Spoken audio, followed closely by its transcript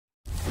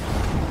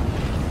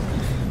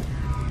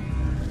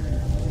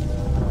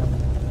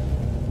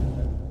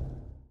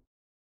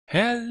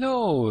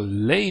Hello,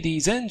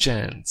 ladies and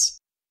gents!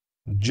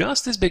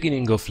 Just as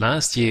beginning of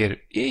last year,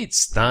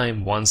 it's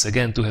time once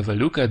again to have a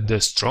look at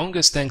the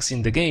strongest tanks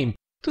in the game,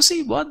 to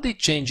see what did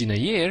change in a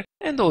year,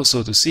 and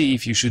also to see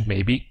if you should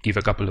maybe give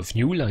a couple of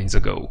new lines a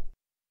go.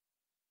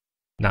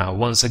 Now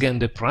once again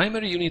the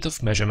primary unit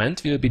of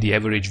measurement will be the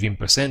average win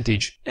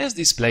percentage, as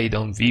displayed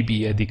on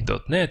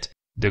vbedict.net,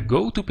 the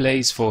go-to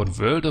place for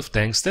World of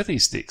Tanks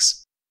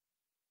statistics.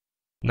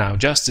 Now,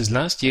 just as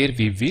last year,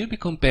 we will be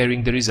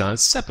comparing the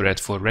results separate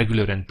for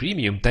regular and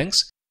premium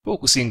tanks,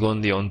 focusing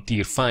only on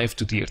Tier 5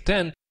 to Tier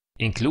 10,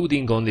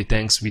 including only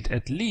tanks with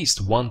at least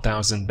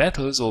 1000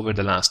 battles over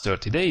the last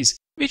 30 days,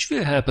 which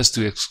will help us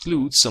to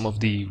exclude some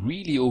of the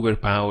really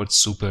overpowered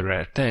super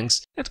rare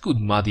tanks that could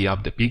muddy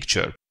up the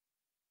picture.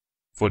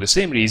 For the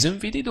same reason,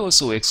 we did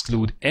also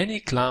exclude any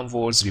Clan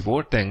Wars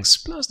reward tanks,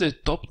 plus the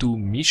top 2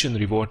 mission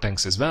reward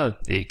tanks as well,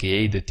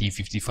 aka the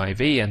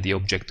T-55A and the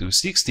Object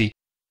 260,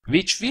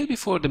 which will be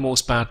for the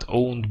most part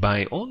owned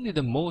by only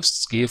the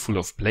most skillful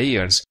of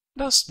players,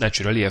 thus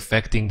naturally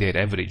affecting their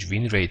average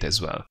win rate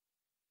as well.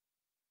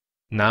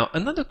 Now,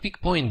 another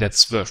quick point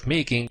that's worth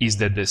making is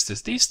that the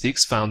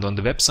statistics found on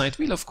the website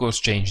will of course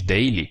change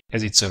daily,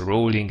 as it's a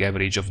rolling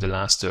average of the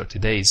last 30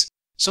 days,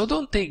 so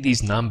don't take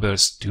these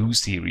numbers too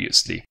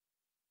seriously.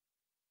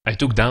 I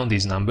took down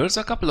these numbers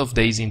a couple of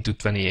days into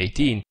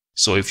 2018,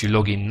 so if you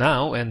log in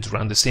now and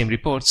run the same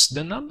reports,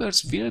 the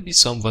numbers will be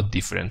somewhat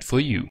different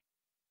for you.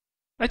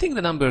 I think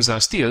the numbers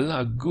are still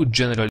a good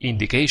general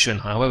indication,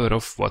 however,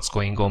 of what's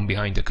going on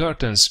behind the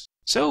curtains,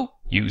 so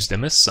use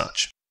them as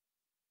such.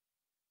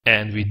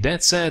 And with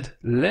that said,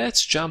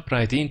 let's jump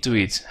right into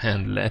it,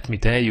 and let me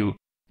tell you,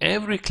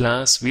 every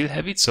class will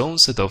have its own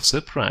set of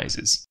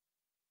surprises.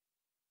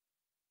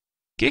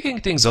 Kicking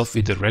things off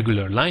with the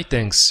regular light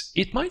tanks,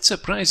 it might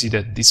surprise you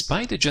that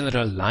despite the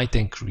general light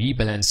tank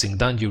rebalancing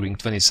done during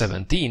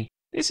 2017,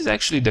 this is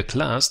actually the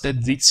class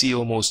that did see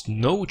almost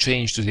no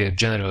change to their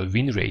general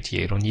win rate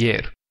year on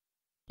year.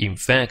 In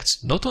fact,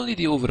 not only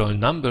the overall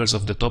numbers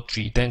of the top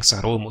 3 tanks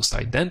are almost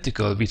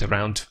identical with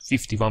around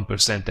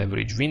 51%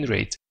 average win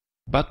rate,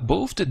 but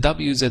both the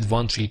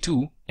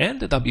WZ-132 and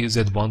the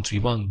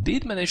WZ-131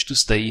 did manage to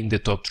stay in the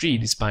top 3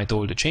 despite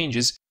all the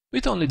changes,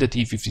 with only the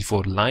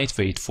T-54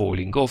 lightweight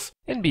falling off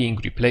and being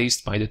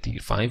replaced by the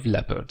Tier 5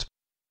 Leopard.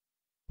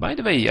 By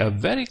the way, a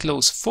very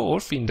close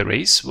 4th in the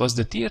race was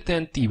the Tier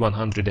 10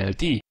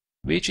 T100LT,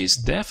 which is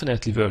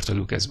definitely worth a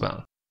look as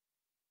well.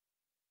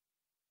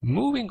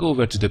 Moving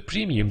over to the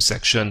premium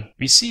section,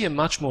 we see a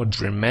much more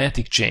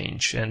dramatic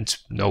change, and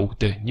no,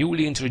 the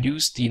newly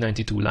introduced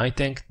T92 light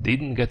tank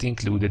didn't get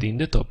included in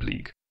the top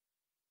league.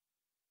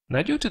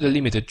 Now, due to the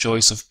limited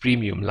choice of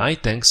premium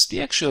light tanks,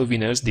 the actual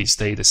winners did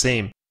stay the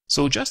same.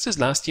 So just as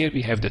last year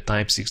we have the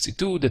Type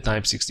 62, the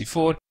Type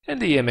 64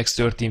 and the AMX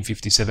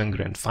 1357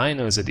 Grand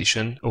Finals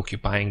edition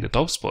occupying the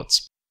top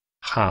spots.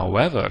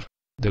 However,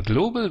 the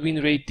global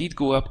win rate did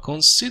go up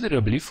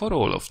considerably for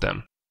all of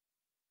them.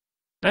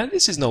 And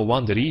this is no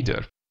wonder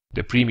either.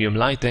 The premium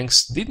light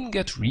tanks didn't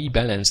get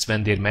rebalanced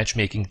when their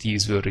matchmaking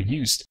tiers were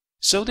reduced,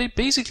 so they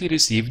basically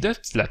received a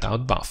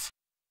flat-out buff.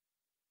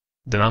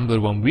 The number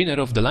 1 winner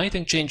of the light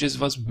tank changes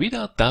was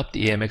without doubt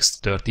the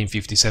AMX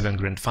 1357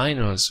 Grand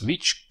Finals,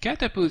 which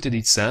catapulted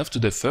itself to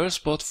the first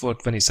spot for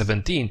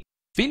 2017,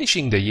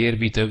 finishing the year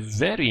with a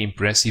very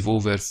impressive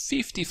over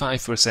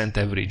 55%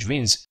 average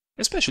wins,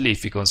 especially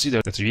if we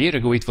consider that a year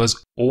ago it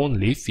was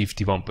only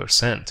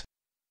 51%.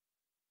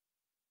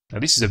 Now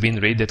this is a win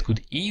rate that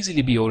could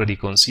easily be already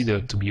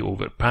considered to be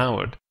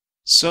overpowered,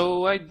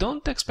 so I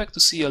don't expect to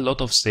see a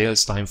lot of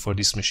sales time for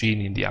this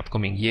machine in the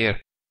upcoming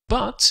year.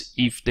 But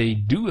if they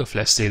do a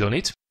flash sale on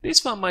it,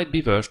 this one might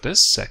be worth a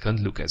second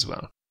look as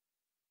well.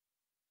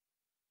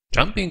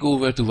 Jumping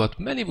over to what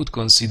many would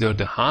consider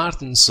the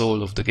heart and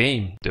soul of the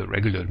game, the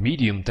regular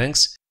medium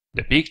tanks,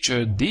 the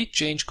picture did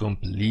change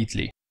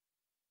completely.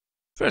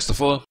 First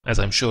of all, as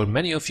I'm sure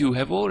many of you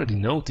have already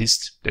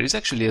noticed, there is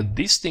actually a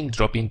distinct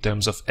drop in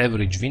terms of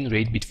average win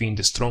rate between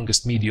the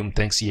strongest medium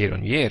tanks year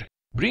on year,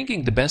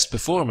 bringing the best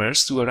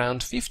performers to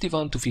around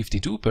 51 to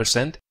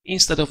 52%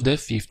 instead of the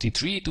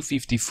 53 to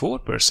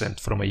 54%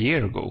 from a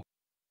year ago.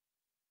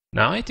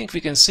 Now I think we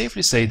can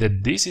safely say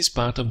that this is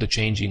part of the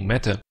changing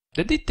meta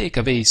that did take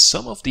away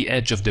some of the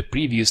edge of the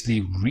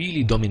previously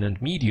really dominant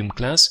medium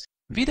class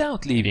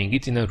without leaving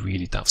it in a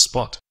really tough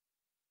spot.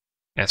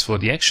 As for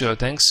the actual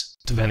tanks,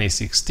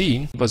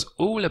 2016 was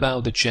all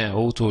about the chair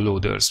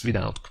autoloaders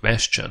without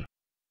question.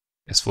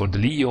 As for the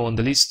Leo on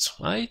the list,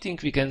 I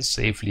think we can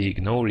safely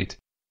ignore it.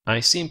 I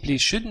simply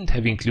shouldn't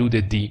have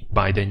included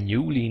by the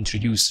newly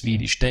introduced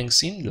Swedish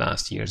tanks in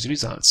last year's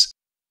results.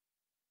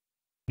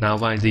 Now,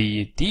 while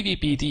the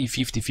TVPT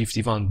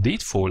 5051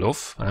 did fall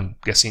off, I'm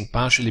guessing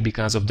partially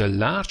because of the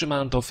large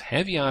amount of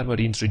heavy armor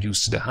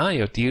introduced to the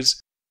higher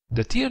tiers,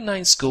 the Tier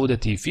 9 Skoda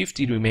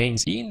T50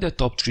 remains in the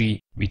top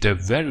 3 with a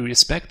very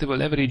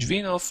respectable average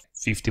win of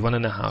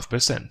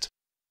 51.5%.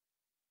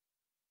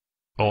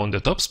 On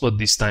the top spot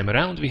this time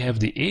around we have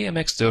the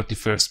AMX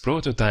 31st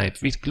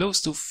prototype with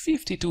close to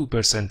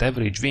 52%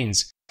 average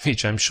wins,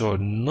 which I'm sure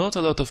not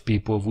a lot of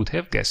people would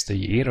have guessed a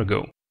year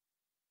ago.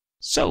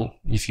 So,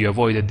 if you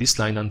avoided this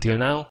line until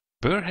now,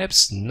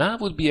 perhaps now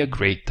would be a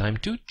great time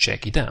to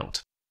check it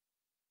out.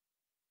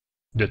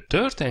 The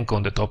third tank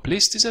on the top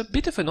list is a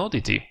bit of an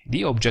oddity,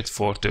 the Object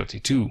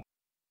 432.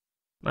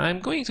 I'm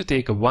going to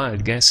take a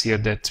wild guess here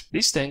that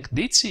this tank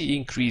did see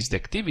increased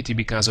activity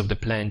because of the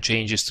planned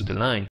changes to the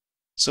line,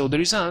 so the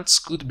results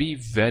could be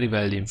very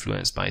well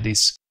influenced by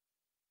this.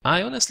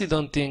 I honestly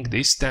don't think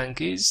this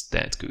tank is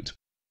that good.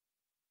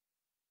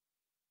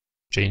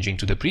 Changing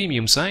to the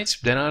premium side,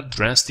 there are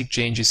drastic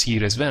changes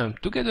here as well,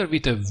 together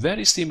with a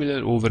very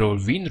similar overall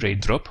win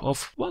rate drop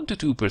of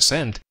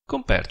 1–2%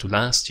 compared to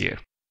last year.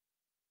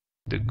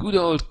 The good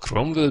old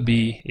Cromwell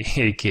B,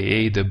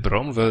 aka the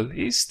Bromwell,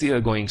 is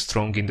still going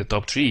strong in the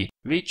top 3,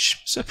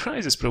 which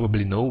surprises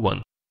probably no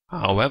one.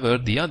 However,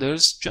 the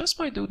others just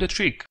might do the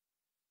trick.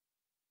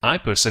 I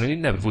personally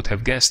never would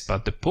have guessed,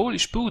 but the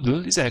Polish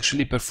Poodle is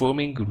actually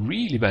performing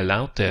really well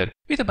out there,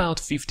 with about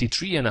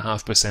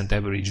 53.5%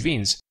 average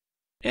wins,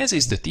 as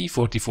is the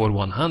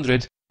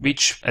T-44-100,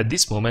 which at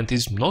this moment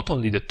is not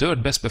only the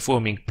third best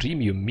performing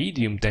premium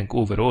medium tank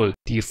overall,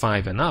 tier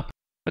 5 and up,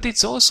 but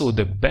it's also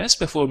the best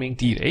performing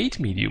tier 8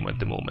 medium at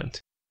the moment.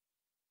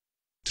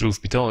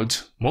 Truth be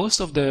told, most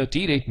of the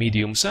tier 8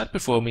 mediums are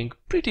performing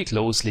pretty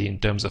closely in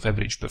terms of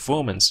average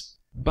performance,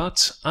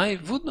 but I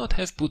would not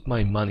have put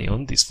my money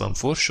on this one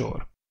for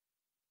sure.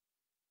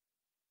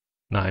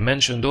 Now, I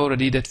mentioned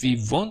already that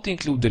we won't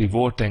include the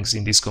reward tanks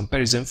in this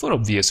comparison for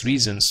obvious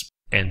reasons,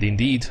 and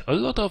indeed a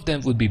lot of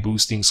them would be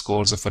boosting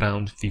scores of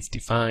around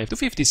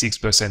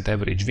 55–56%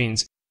 average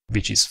wins,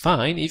 which is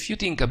fine if you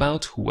think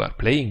about who are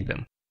playing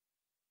them.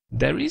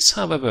 There is,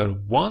 however,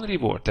 one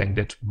reward tank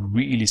that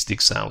really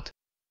sticks out,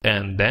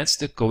 and that's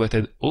the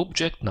coveted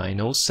Object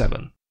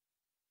 907.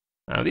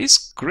 Now,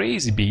 this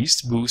crazy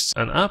beast boosts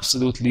an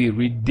absolutely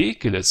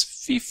ridiculous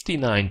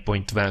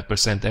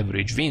 59.12%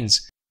 average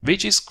wins,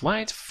 which is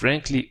quite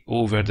frankly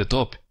over the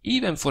top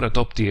even for a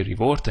top tier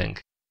reward tank,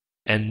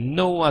 and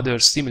no other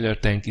similar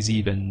tank is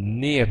even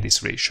near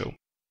this ratio.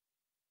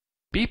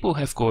 People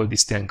have called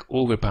this tank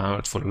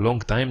overpowered for a long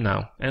time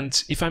now,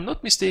 and if I'm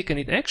not mistaken,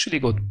 it actually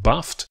got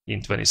buffed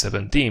in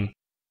 2017.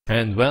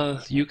 And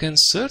well, you can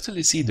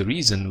certainly see the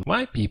reason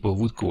why people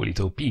would call it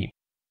OP.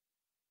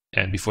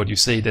 And before you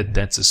say that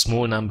that's a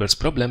small numbers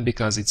problem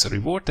because it's a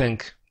reward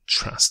tank,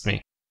 trust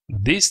me,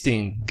 this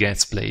thing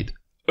gets played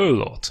a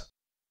lot.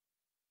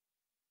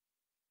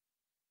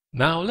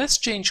 Now let's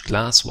change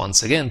class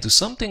once again to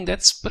something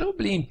that's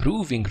probably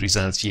improving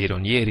results year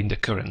on year in the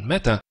current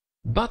meta,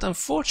 but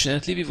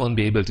unfortunately we won't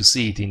be able to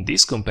see it in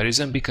this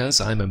comparison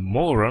because I'm a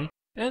moron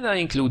and I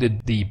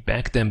included the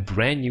back then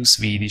brand new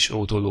Swedish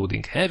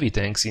auto-loading heavy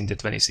tanks in the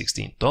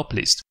 2016 top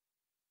list.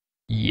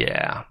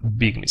 Yeah,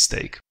 big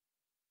mistake.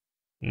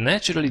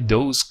 Naturally,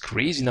 those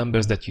crazy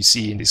numbers that you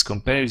see in this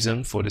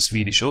comparison for the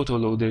Swedish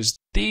autoloaders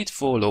did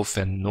fall off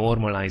and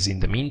normalize in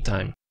the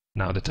meantime,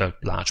 now that a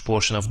large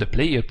portion of the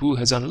player pool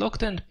has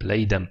unlocked and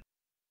played them.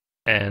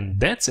 And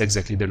that's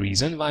exactly the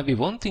reason why we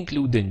won't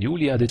include the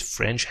newly added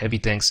French heavy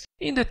tanks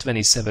in the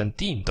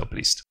 2017 top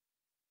list.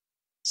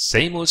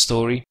 Same old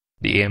story,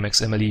 the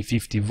AMX MLE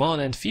 51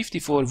 and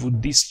 54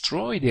 would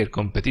destroy their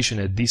competition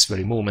at this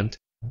very moment,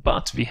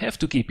 but we have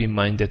to keep in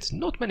mind that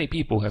not many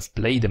people have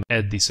played them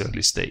at this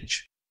early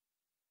stage.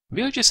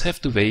 We'll just have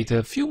to wait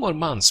a few more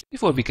months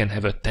before we can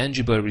have a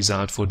tangible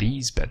result for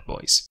these bad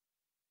boys.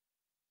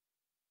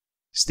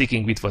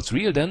 Sticking with what's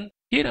real then,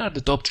 here are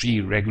the top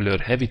 3 regular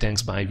heavy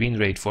tanks by win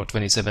rate for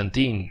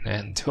 2017,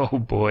 and oh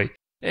boy,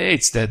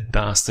 it's that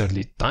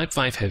dastardly Type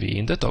 5 heavy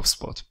in the top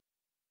spot.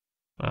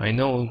 I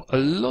know a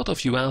lot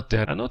of you out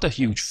there are not a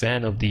huge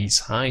fan of these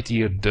high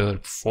tier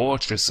derp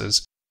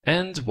fortresses,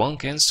 and one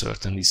can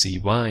certainly see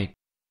why.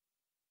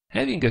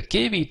 Having a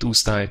KV-2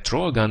 style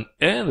troll gun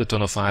and a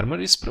ton of armor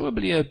is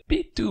probably a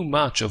bit too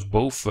much of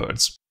both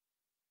worlds.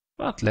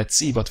 But let's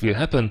see what will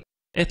happen.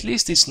 At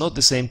least it's not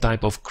the same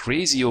type of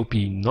crazy OP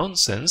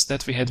nonsense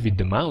that we had with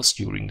the mouse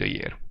during the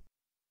year.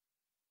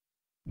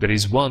 There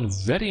is one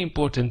very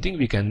important thing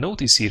we can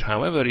notice here,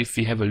 however, if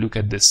we have a look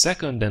at the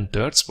second and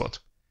third spot,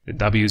 the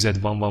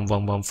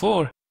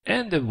WZ11114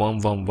 and the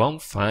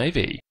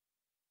 1115A.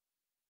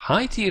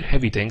 High tier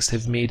heavy tanks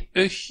have made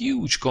a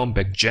huge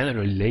comeback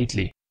generally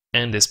lately,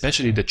 and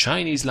especially the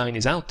Chinese line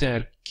is out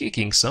there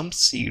kicking some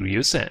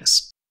serious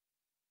ass.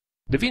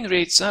 The win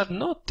rates are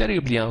not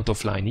terribly out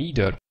of line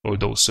either,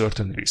 although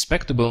certainly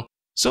respectable,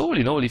 so all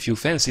in all, if you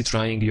fancy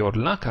trying your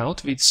luck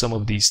out with some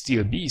of these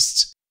steel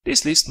beasts,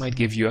 this list might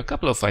give you a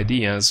couple of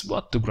ideas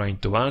what to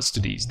grind towards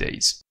these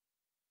days.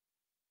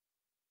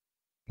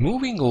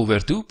 Moving over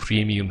to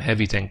premium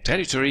heavy tank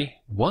territory,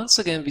 once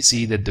again we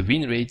see that the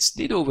win rates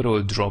did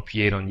overall drop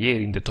year on year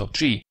in the top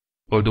 3,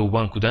 although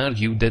one could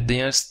argue that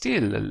they are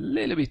still a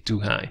little bit too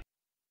high.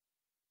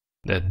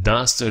 The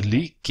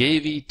dastardly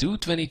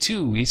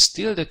KV-222 is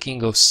still the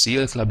king of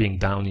seal clubbing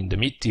down in the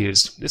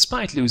mid-tiers,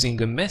 despite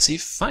losing a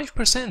massive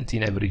 5%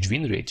 in average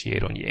win rate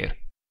year on year.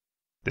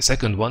 The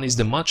second one is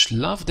the much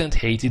loved and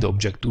hated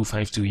Object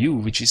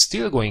 252U, which is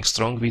still going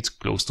strong with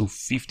close to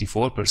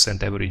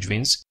 54% average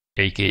wins,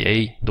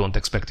 aka don't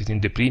expect it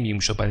in the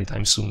premium shop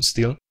anytime soon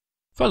still.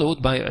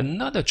 followed by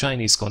another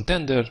Chinese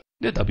contender,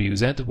 the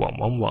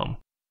WZ-111.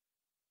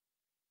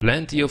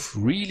 Plenty of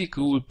really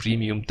cool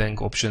premium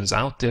tank options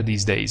out there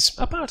these days,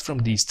 apart from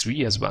these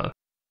three as well.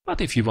 But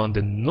if you want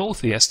the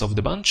naughtiest of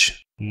the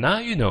bunch, now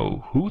you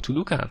know who to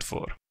look out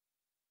for.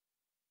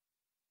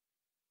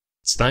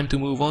 It's time to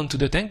move on to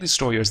the tank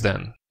destroyers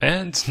then.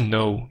 And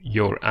no,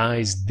 your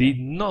eyes did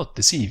not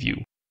deceive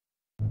you.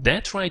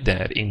 That right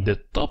there in the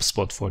top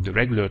spot for the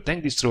regular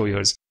tank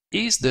destroyers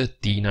is the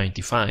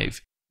T-95,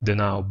 the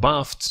now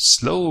buffed,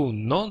 slow,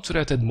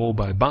 non-threaded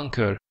mobile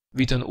bunker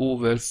with an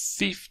over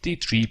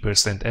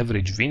 53%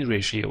 average win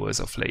ratio as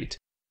of late.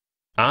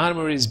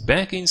 Armor is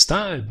back in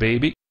style,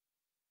 baby!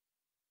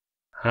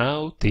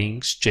 How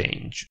things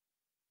change.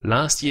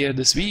 Last year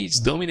the Swedes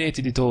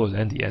dominated it all,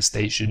 and yes,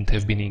 they shouldn't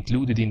have been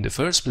included in the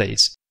first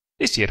place.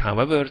 This year,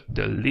 however,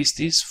 the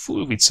list is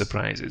full with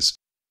surprises.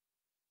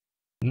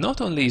 Not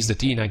only is the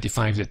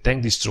T-95 the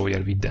tank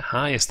destroyer with the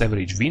highest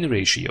average win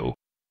ratio,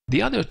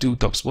 the other two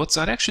top spots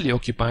are actually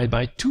occupied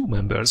by two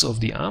members of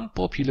the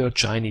unpopular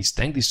Chinese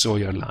tank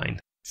destroyer line,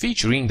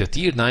 featuring the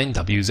Tier 9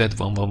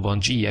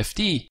 WZ-111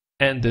 GFT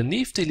and the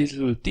nifty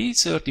little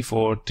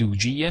T-34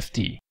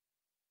 2GFT.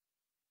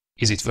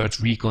 Is it worth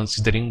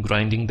reconsidering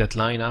grinding that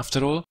line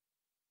after all?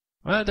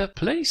 Well, the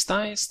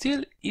playstyle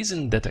still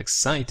isn't that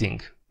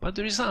exciting, but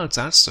the results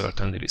are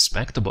certainly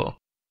respectable.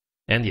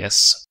 And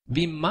yes,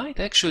 we might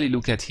actually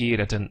look at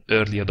here at an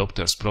early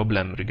adopter's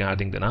problem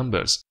regarding the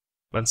numbers,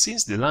 but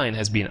since the line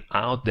has been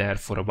out there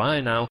for a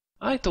while now,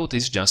 I thought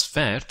it's just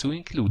fair to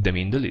include them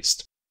in the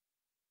list.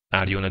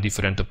 Are you on a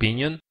different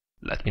opinion?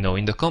 Let me know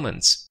in the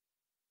comments.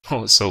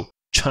 Also,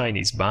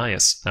 Chinese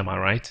bias, am I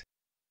right?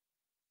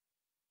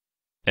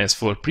 As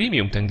for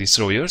premium tank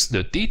destroyers,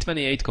 the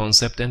T-28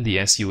 concept and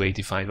the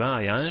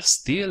Su-85I are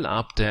still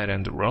up there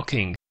and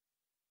rocking.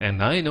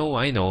 And I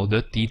know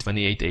the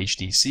T-28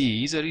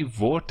 HTC is a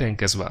reward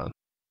tank as well.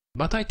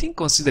 But I think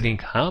considering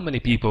how many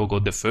people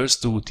got the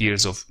first two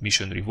tiers of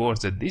mission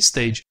rewards at this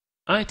stage,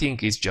 I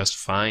think it's just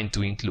fine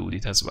to include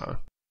it as well.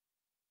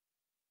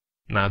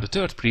 Now the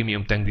third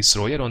premium tank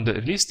destroyer on the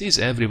list is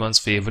everyone's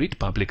favorite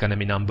public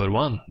enemy number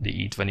 1,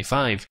 the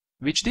E-25,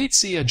 which did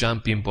see a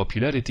jump in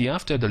popularity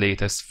after the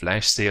latest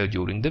flash sale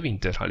during the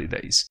winter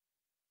holidays.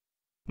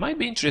 Might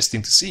be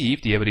interesting to see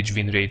if the average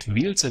win rate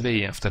wilts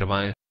away after a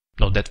while,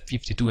 not that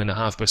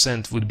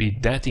 52.5% would be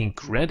that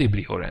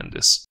incredibly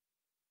horrendous.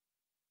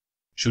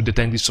 Should the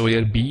tank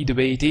destroyer be the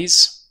way it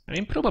is? I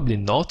mean, probably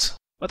not,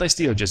 but I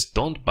still just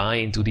don't buy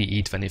into the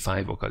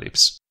E-25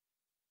 apocalypse.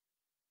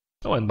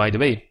 Oh, and by the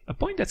way, a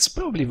point that's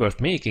probably worth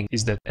making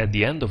is that at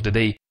the end of the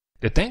day,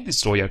 the tank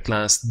destroyer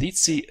class did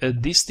see a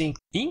distinct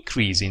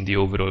increase in the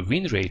overall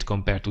win rate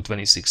compared to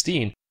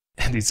 2016,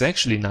 and it's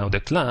actually now the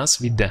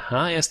class with the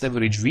highest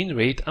average win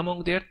rate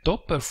among their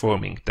top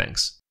performing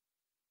tanks.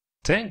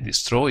 Tank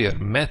destroyer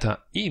meta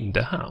in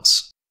the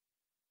house.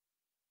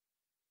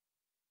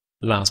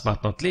 Last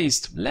but not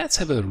least, let's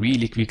have a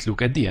really quick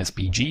look at the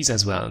SPGs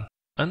as well,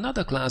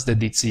 another class that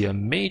did see a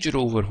major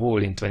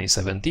overhaul in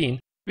 2017,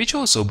 which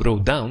also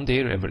brought down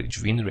their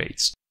average win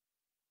rates.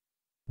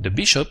 The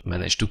Bishop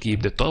managed to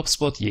keep the top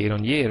spot year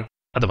on year.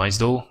 Otherwise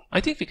though, I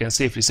think we can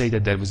safely say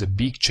that there was a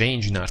big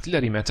change in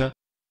artillery meta.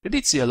 They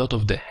did see a lot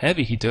of the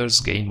heavy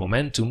hitters gain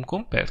momentum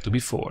compared to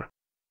before.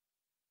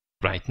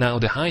 Right now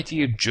the high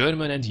tier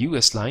German and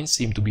US lines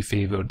seem to be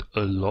favored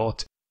a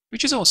lot,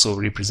 which is also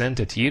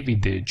represented here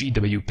with the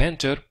GW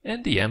Panther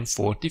and the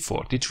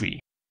M4043.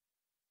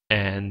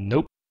 And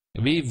nope,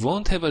 we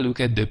won't have a look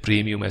at the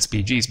premium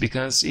SPGs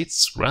because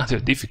it's rather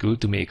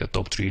difficult to make a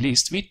top 3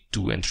 list with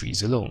 2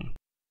 entries alone.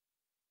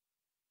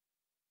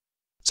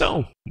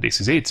 So,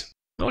 this is it.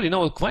 All in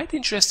all, quite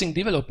interesting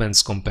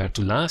developments compared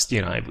to last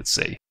year, I would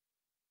say.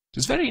 It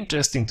was very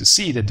interesting to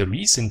see that the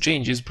recent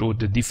changes brought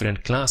the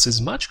different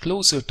classes much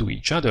closer to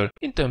each other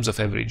in terms of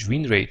average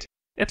win rate,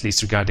 at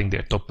least regarding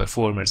their top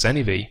performers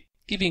anyway,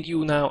 giving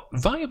you now a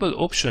viable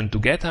option to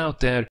get out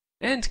there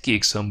and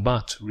kick some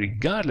butt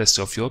regardless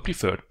of your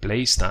preferred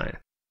playstyle.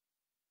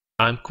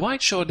 I'm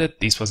quite sure that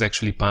this was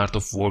actually part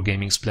of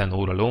Wargaming's plan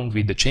all along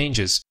with the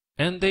changes,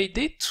 and they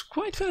did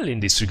quite well in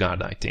this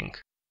regard, I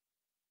think.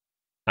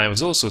 I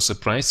was also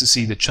surprised to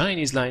see the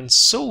Chinese line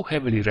so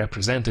heavily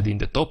represented in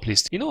the top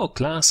list in all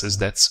classes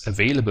that's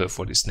available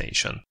for this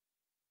nation.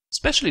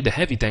 Especially the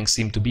heavy tanks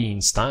seem to be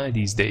in style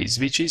these days,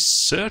 which is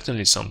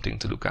certainly something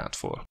to look out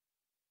for.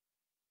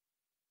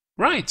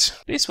 Right,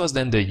 this was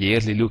then the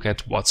yearly look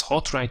at what's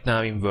hot right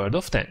now in World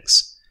of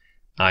Tanks.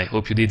 I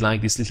hope you did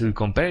like this little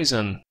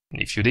comparison.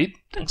 If you did,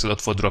 thanks a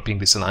lot for dropping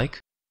this a like.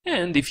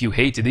 And if you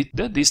hated it,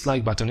 the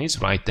dislike button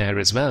is right there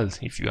as well,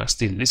 if you are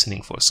still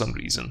listening for some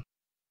reason.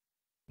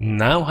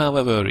 Now,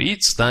 however,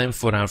 it's time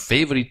for our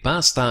favorite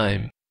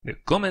pastime, the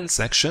comment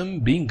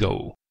section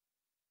bingo.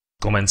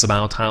 Comments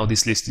about how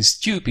this list is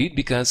stupid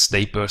because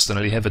they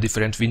personally have a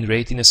different win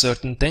rate in a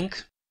certain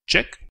tank?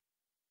 Check.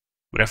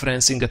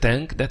 Referencing a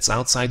tank that's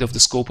outside of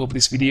the scope of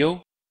this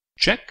video?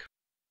 Check.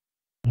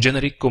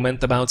 Generic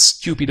comment about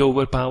stupid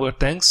overpowered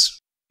tanks?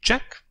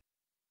 Check.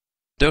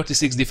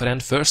 36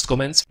 different first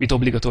comments with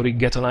obligatory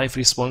get alive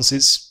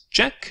responses?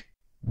 Check.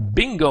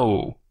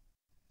 Bingo!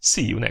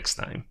 See you next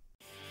time.